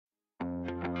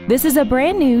This is a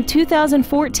brand new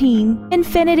 2014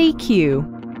 Infiniti Q.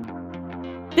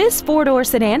 This four-door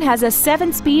sedan has a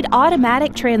 7-speed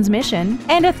automatic transmission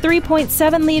and a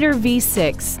 3.7-liter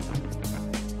V6.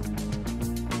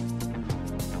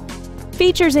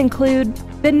 Features include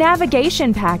the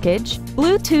navigation package,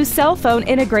 Bluetooth cell phone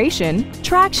integration,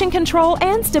 traction control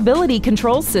and stability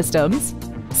control systems,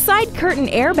 side curtain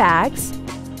airbags,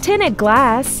 tinted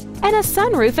glass, and a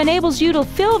sunroof enables you to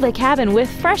fill the cabin with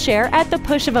fresh air at the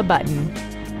push of a button.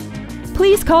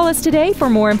 Please call us today for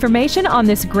more information on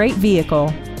this great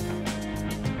vehicle.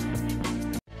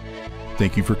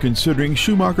 Thank you for considering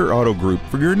Schumacher Auto Group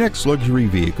for your next luxury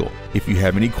vehicle. If you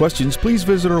have any questions, please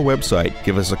visit our website,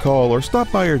 give us a call, or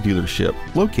stop by our dealership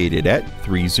located at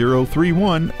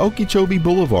 3031 Okeechobee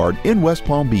Boulevard in West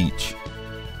Palm Beach.